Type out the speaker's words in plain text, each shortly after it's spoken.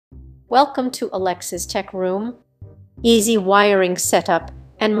Welcome to Alexa's Tech Room. Easy wiring setup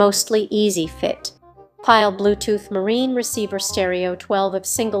and mostly easy fit. Pyle Bluetooth Marine Receiver Stereo 12 of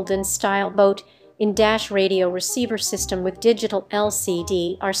single DIN style boat in dash radio receiver system with digital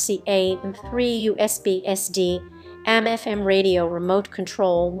LCD, RCA, and 3 USB SD, AM/FM radio remote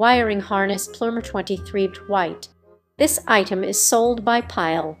control wiring harness Plumber 23 white. This item is sold by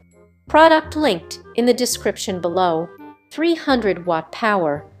Pyle. Product linked in the description below. 300-watt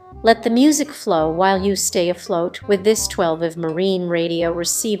power. Let the music flow while you stay afloat with this 12-of marine radio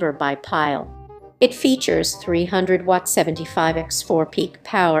receiver by Pyle. It features 300-watt 75x4 peak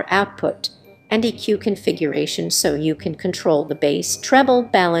power output and EQ configuration so you can control the bass, treble,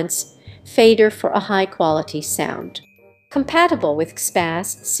 balance, fader for a high-quality sound. Compatible with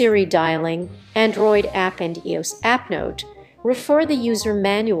XPass, Siri dialing, Android app and iOS app. Note: refer the user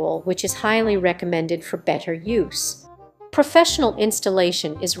manual, which is highly recommended for better use. Professional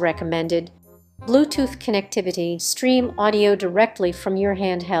installation is recommended. Bluetooth connectivity. Stream audio directly from your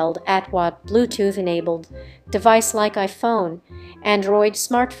handheld at-watt Bluetooth-enabled device like iPhone, Android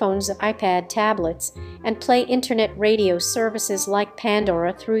smartphones, iPad tablets, and play internet radio services like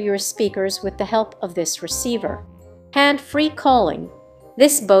Pandora through your speakers with the help of this receiver. Hand-free calling.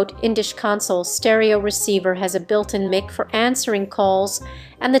 This boat in-dish console stereo receiver has a built-in mic for answering calls,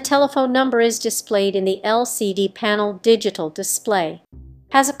 and the telephone number is displayed in the LCD panel digital display.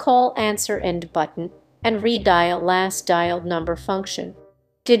 Has a call answer end button and redial last dialed number function.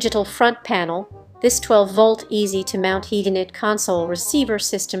 Digital front panel. This 12-volt easy-to-mount Ethernet console receiver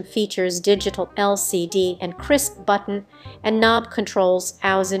system features digital LCD and crisp button and knob controls,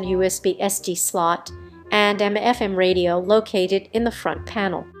 AUX and USB SD slot, and AM/FM radio located in the front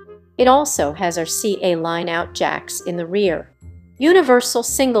panel. It also has RCA line-out jacks in the rear. Universal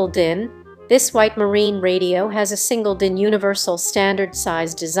single DIN. This white marine radio has a single DIN universal standard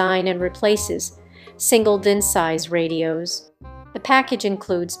size design and replaces single DIN size radios. The package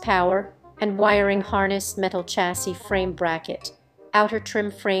includes power and wiring harness, metal chassis frame bracket, outer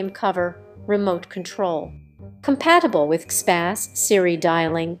trim frame cover, remote control. Compatible with XPass, Siri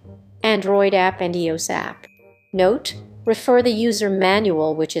dialing, Android app and iOS app. Note: refer the user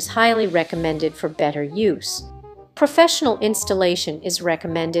manual, which is highly recommended for better use. Professional installation is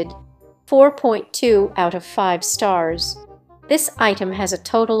recommended. 4.2 out of 5 stars. This item has a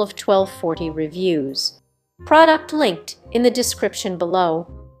total of 1240 reviews. Product linked in the description below.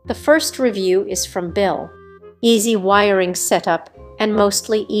 The first review is from Bill. Easy wiring setup and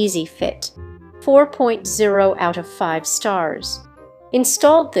mostly easy fit. 4.0 out of 5 stars.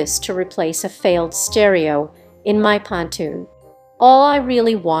 Installed this to replace a failed stereo in my pontoon. All I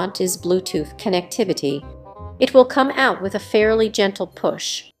really want is Bluetooth connectivity. It will come out with a fairly gentle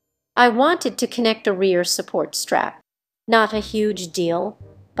push. I wanted to connect a rear support strap. Not a huge deal,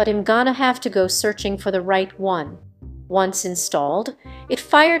 but I'm gonna have to go searching for the right one. Once installed, it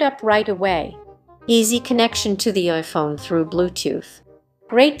fired up right away. Easy connection to the iPhone through Bluetooth.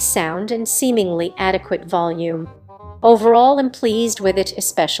 Great sound and seemingly adequate volume. Overall, I'm pleased with it,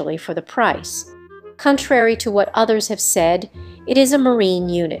 especially for the price. Contrary to what others have said, it is a marine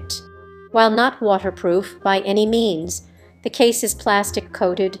unit. While not waterproof by any means, the case is plastic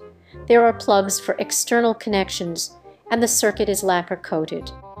coated, there are plugs for external connections, and the circuit is lacquer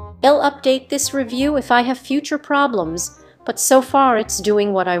coated. I'll update this review if I have future problems, but so far it's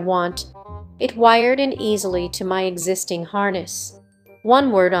doing what I want. It wired in easily to my existing harness.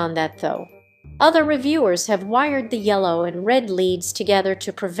 One word on that though. Other reviewers have wired the yellow and red leads together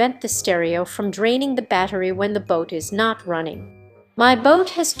to prevent the stereo from draining the battery when the boat is not running. My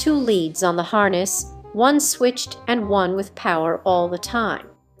boat has 2 leads on the harness, one switched and one with power all the time.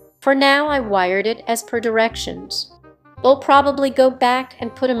 For now, I wired it as per directions. We'll probably go back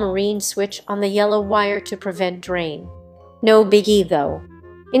and put a marine switch on the yellow wire to prevent drain. No biggie though.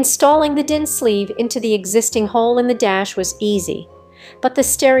 Installing the DIN sleeve into the existing hole in the dash was easy, but the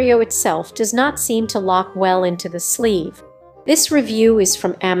stereo itself does not seem to lock well into the sleeve. This review is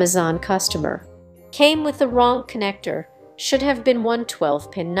from Amazon customer. Came with the wrong connector. Should have been one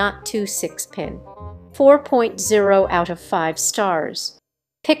 12-pin, not 2 6-pin. 4.0 out of 5 stars.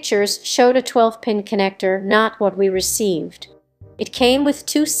 Pictures showed a 12-pin connector, not what we received. It came with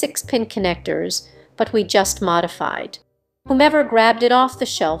 2 6-pin connectors, but we just modified. Whomever grabbed it off the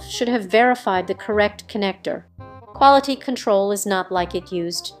shelf should have verified the correct connector. Quality control is not like it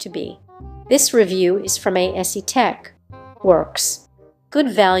used to be. This review is from ASE Tech. Works. Good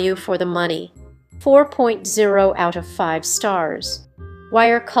value for the money. 4.0 out of 5 stars.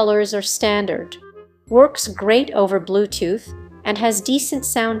 Wire colors are standard. Works great over Bluetooth and has decent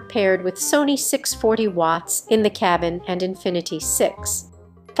sound paired with Sony 640 watts in the cabin and Infinity 6.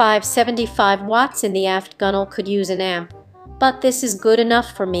 575 watts in the aft gunnel could use an amp, but this is good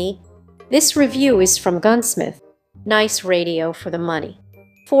enough for me. This review is from Gunsmith. Nice radio for the money.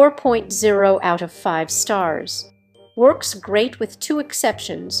 4.0 out of 5 stars. Works great with 2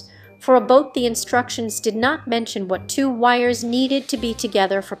 exceptions. For a boat, the instructions did not mention what 2 wires needed to be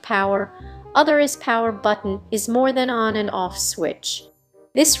together for power. Other is power button is more than on and off switch.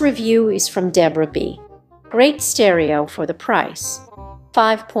 This review is from Deborah B. Great stereo for the price.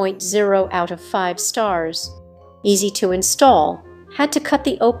 5.0 out of 5 stars. Easy to install. Had to cut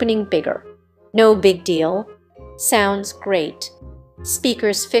the opening bigger. No big deal. Sounds great.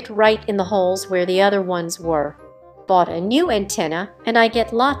 Speakers fit right in the holes where the other ones were. Bought a new antenna and I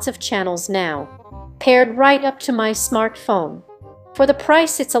get lots of channels now. Paired right up to my smartphone. For the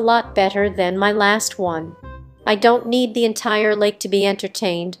price, it's a lot better than my last one. I don't need the entire lake to be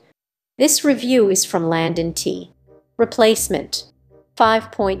entertained. This review is from Landon T. Replacement.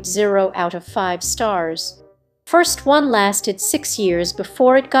 5.0 out of 5 stars. First one lasted 6 years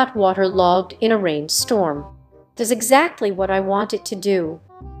before it got waterlogged in a rainstorm. Does exactly what I want it to do.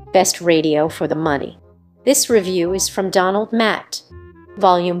 Best radio for the money. This review is from Donald Matt.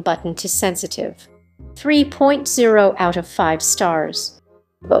 Volume button to sensitive. 3.0 out of 5 stars.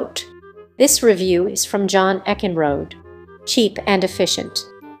 Boat. This review is from John Eckenrode. Cheap and efficient.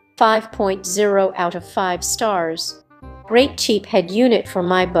 5.0 out of 5 stars. Great cheap head unit for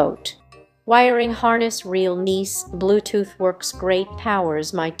my boat. Wiring harness real nice, Bluetooth works great,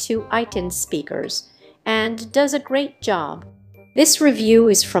 powers my 2 iTunes speakers, and does a great job. This review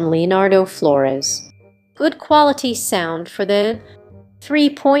is from Leonardo Flores. Good quality sound for the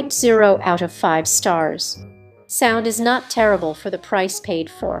 3.0 out of 5 stars. Sound is not terrible for the price paid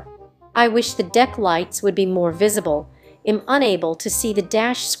for. I wish the deck lights would be more visible. I'm unable to see the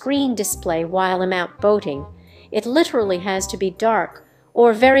dash screen display while I'm out boating. It literally has to be dark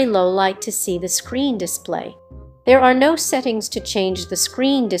or very low light to see the screen display. There are no settings to change the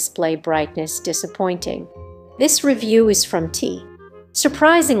screen display brightness. Disappointing. This review is from T.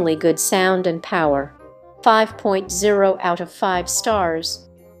 Surprisingly good sound and power. 5.0 out of 5 stars.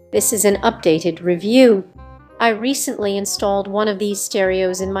 This is an updated review. I recently installed one of these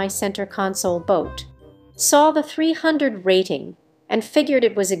stereos in my center console boat. Saw the 300 rating and figured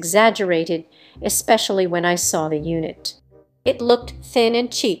it was exaggerated, especially when I saw the unit. It looked thin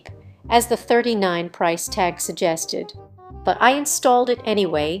and cheap, as the $39 price tag suggested. But I installed it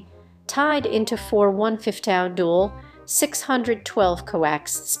anyway, tied into 4 1/5 dual 612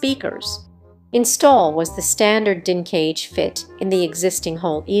 coax speakers. Install was the standard DIN cage fit in the existing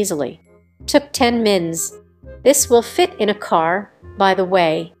hole easily. Took 10 mins. This will fit in a car, by the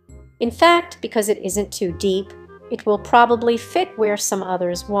way. In fact, because it isn't too deep, it will probably fit where some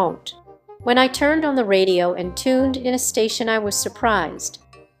others won't. When I turned on the radio and tuned in a station, I was surprised.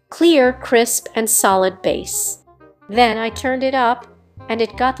 Clear, crisp, and solid bass. Then I turned it up, and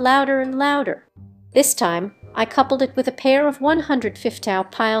it got louder and louder. This time, I coupled it with a pair of 150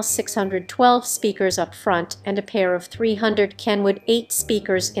 Pyle 612 speakers up front and a pair of 300 Kenwood 8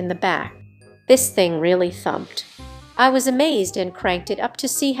 speakers in the back. This thing really thumped. I was amazed and cranked it up to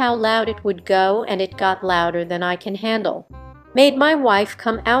see how loud it would go, and it got louder than I can handle. Made my wife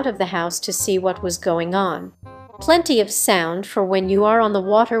come out of the house to see what was going on. Plenty of sound for when you are on the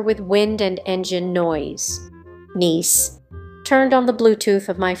water with wind and engine noise. Nice. Turned on the Bluetooth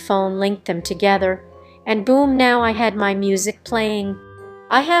of my phone, linked them together, and boom, now I had my music playing.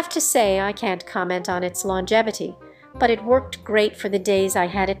 I have to say I can't comment on its longevity, but it worked great for the days I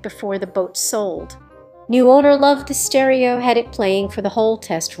had it before the boat sold. New owner loved the stereo, had it playing for the whole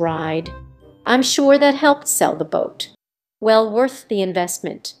test ride. I'm sure that helped sell the boat. Well worth the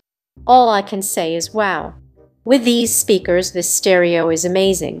investment. All I can say is wow. With these speakers, this stereo is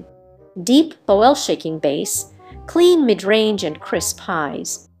amazing. Deep, bowel-shaking bass, clean mid-range and crisp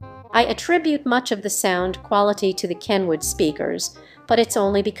highs. I attribute much of the sound quality to the Kenwood speakers, but it's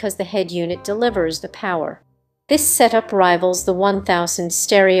only because the head unit delivers the power. This setup rivals the 1000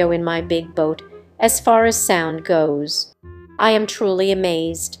 stereo in my big boat as far as sound goes. I am truly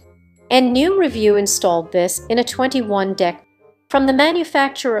amazed. And new review installed this in a 21 deck. From the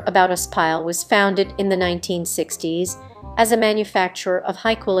manufacturer About Us. Pyle was founded in the 1960s as a manufacturer of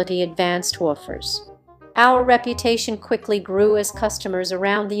high-quality advanced woofers. Our reputation quickly grew as customers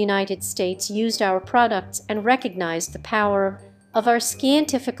around the United States used our products and recognized the power of our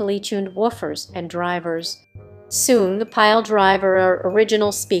scientifically tuned woofers and drivers. Soon, the Pyle driver or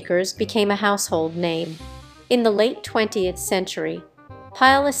original speakers became a household name. In the late 20th century,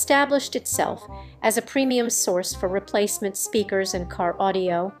 Pyle established itself as a premium source for replacement speakers and car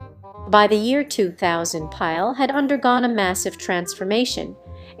audio. By the year 2000, Pyle had undergone a massive transformation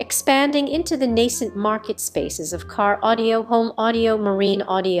expanding into the nascent market spaces of car audio, home audio, marine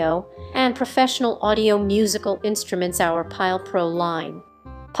audio, and professional audio musical instruments. Our Pyle Pro line.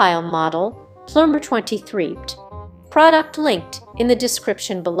 Pyle model, Plumber 23. Product linked in the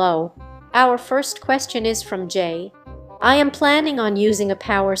description below. Our first question is from Jay. I am planning on using a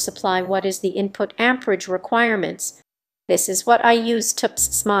power supply. What is the input amperage requirements? This is what I use. Tups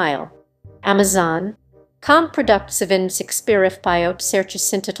smile. Amazon. Com products of Inspirif biot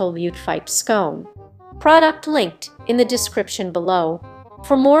certicintatal utfipe scone. Product linked in the description below.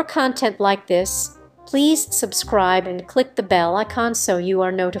 For more content like this, please subscribe and click the bell icon so you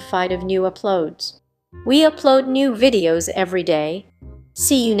are notified of new uploads. We upload new videos every day.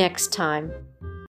 See you next time.